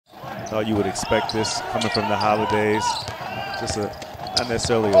Thought you would expect this coming from the holidays. Just not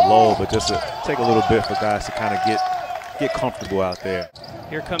necessarily a lull, but just take a little bit for guys to kind of get comfortable out there.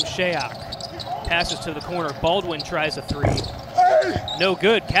 Here comes Shayok. Passes to the corner. Baldwin tries a three. No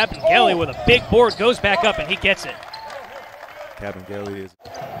good. Kabengele with a big board goes back up and he gets it. Kabengele is.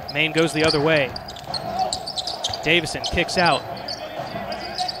 Maine goes the other way. Davison kicks out.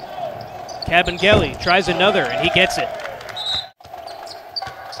 Kabengele tries another and he gets it.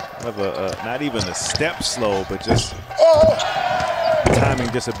 Not even a step slow, but just timing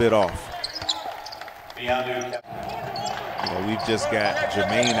just a bit off. We've just got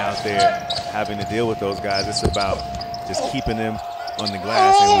Jermaine out there having to deal with those guys. It's about just keeping them on the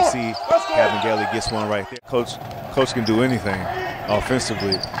glass, and we see Kabengele gets one right there. Coach can do anything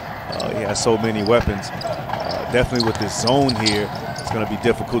offensively. He has so many weapons. Definitely with this zone here, it's going to be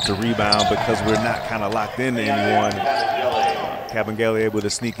difficult to rebound because we're not kind of locked into anyone. Kabengele able to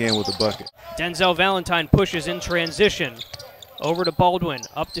sneak in with a bucket. Denzel Valentine pushes in transition. Over to Baldwin,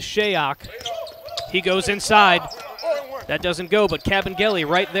 up to Shayok. He goes inside. That doesn't go, but Kabengele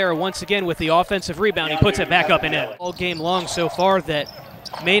right there once again with the offensive rebound. He puts it back up and in. All game long so far that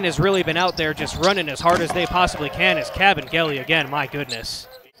Maine has really been out there just running as hard as they possibly can as Kabengele again, my goodness.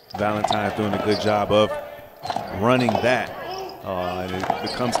 Valentine's doing a good job of running that, and it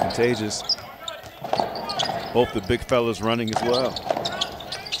becomes contagious. Both the big fellas running as well.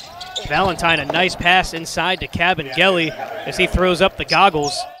 Valentine, a nice pass inside to Kabengele as he throws up the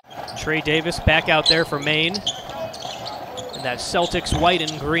goggles. Trey Davis back out there for Maine. And that Celtics white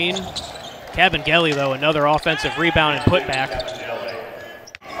and green. Kabengele, though, another offensive rebound and putback.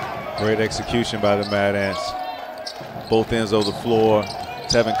 Great execution by the Mad Ants. Both ends of the floor.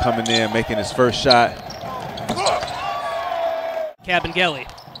 Tevin coming in, making his first shot. Kabengele.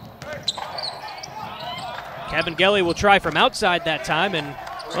 Kabengele will try from outside that time, and,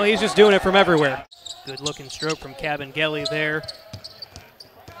 well, he's just doing it from everywhere. Good-looking stroke from Kabengele there.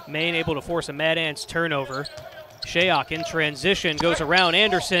 Maine able to force a Mad Ants turnover. Shayok in transition, goes around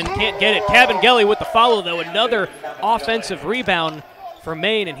Anderson, can't get it. Kabengele with the follow, though. Another offensive rebound for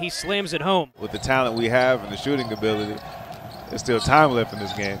Maine, and he slams it home. With the talent we have and the shooting ability, there's still time left in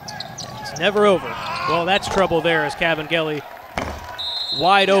this game. It's never over. Well, that's trouble there as Kabengele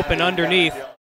wide open underneath.